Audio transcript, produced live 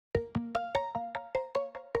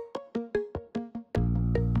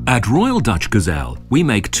At Royal Dutch Gazelle, we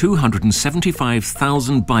make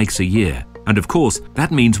 275,000 bikes a year, and of course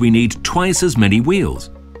that means we need twice as many wheels,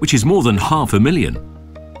 which is more than 500,000.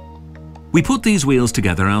 We put these wheels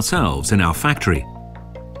together ourselves in our factory.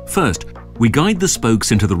 First, we guide the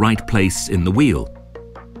spokes into the right place in the wheel.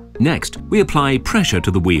 Next, we apply pressure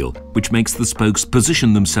to the wheel, which makes the spokes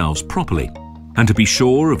position themselves properly. And to be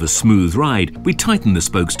sure of a smooth ride, we tighten the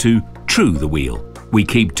spokes to true the wheel. We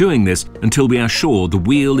keep doing this until we are sure the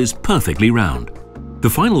wheel is perfectly round. The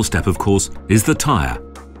final step, of course, is the tyre.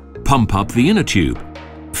 Pump up the inner tube,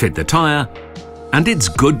 fit the tyre, and it's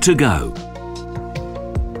good to go.